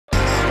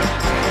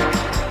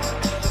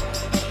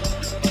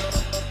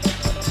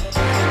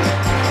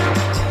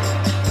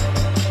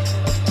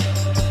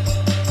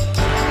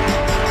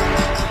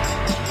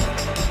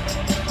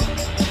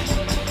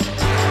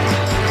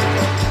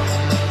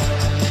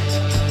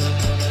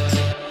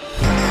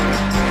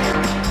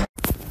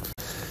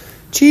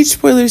Change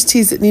spoilers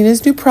tease that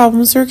Nina's new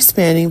problems are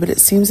expanding, but it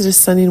seems that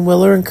Sunny and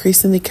Willow are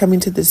increasingly coming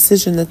to the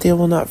decision that they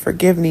will not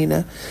forgive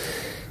Nina.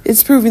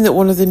 It's proving that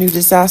one of the new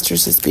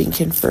disasters is being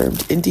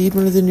confirmed. Indeed,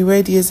 one of the new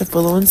ideas of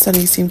Willow and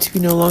Sunny seem to be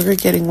no longer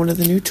getting one of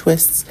the new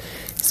twists.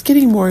 It's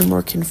getting more and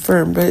more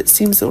confirmed, but it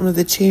seems that one of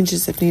the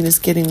changes of Nina's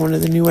getting one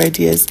of the new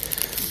ideas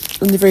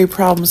and the very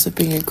problems of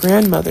being a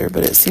grandmother,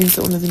 but it seems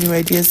that one of the new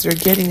ideas that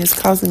are getting is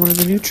causing one of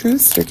the new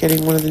truths they're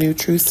getting, one of the new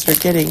truths they're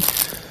getting.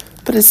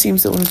 But it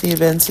seems that one of the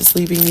events is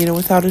leaving Nina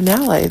without an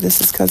ally.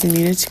 This is causing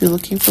Nina to be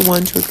looking for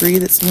one to agree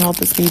that some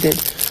help is needed.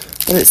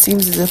 But it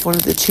seems as if one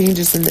of the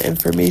changes in the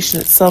information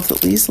itself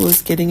that Liesl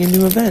is getting a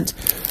new event.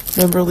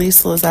 Remember,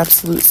 Liesl is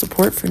absolute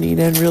support for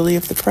Nina, and really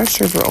if the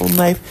pressure of her own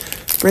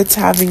life Brit's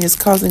having is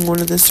causing one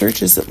of the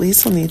searches that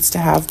Liesl needs to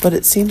have. But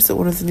it seems that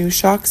one of the new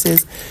shocks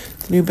is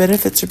the new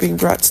benefits are being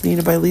brought to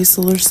Nina by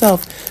Liesl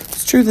herself.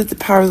 It's true that the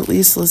power that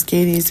Liesl is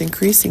gaining is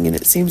increasing, and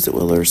it seems that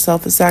Willow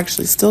herself is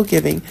actually still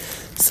giving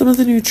some of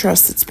the new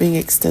trust that's being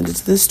extended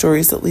to the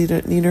stories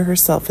that Nina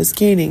herself is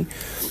gaining.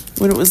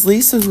 When it was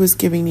Liesl who was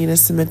giving Nina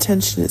some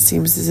attention, it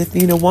seems as if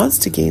Nina wants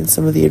to gain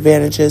some of the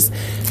advantages.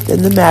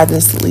 Then the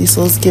madness that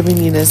Liesl is giving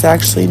Nina is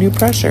actually new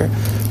pressure.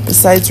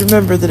 Besides,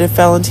 remember that if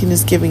Valentine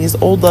is giving his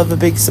old love a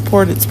big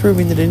support, it's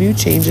proving that a new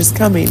change is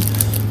coming.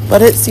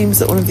 But it seems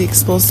that one of the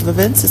explosive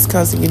events is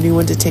causing a new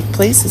one to take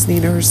place as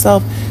Nina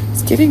herself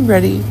is getting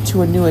ready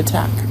to a new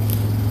attack.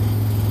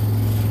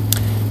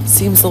 It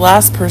seems the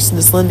last person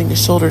is lending a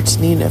shoulder to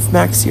Nina. If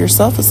Maxie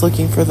herself is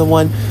looking for the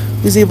one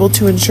who's able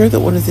to ensure that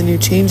one of the new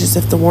changes,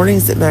 if the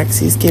warnings that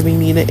Maxie is giving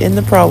Nina in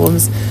the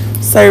problems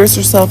Cyrus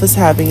herself is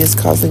having is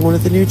causing one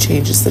of the new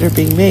changes that are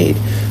being made.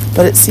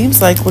 But it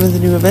seems like one of the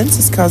new events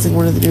is causing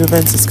one of the new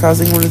events is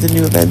causing one of the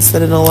new events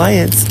that an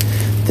alliance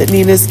that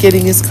Nina is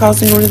getting is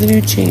causing one of the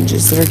new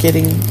changes that are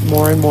getting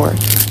more and more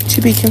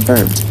to be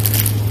confirmed.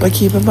 But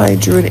keep in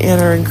mind, Drew and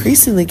Anna are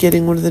increasingly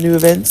getting one of the new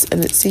events,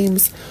 and it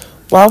seems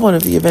while one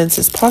of the events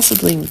is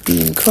possibly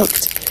being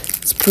cooked,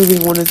 it's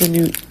proving one of the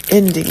new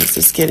endings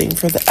is getting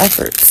for the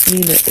efforts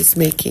Nina is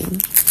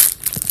making.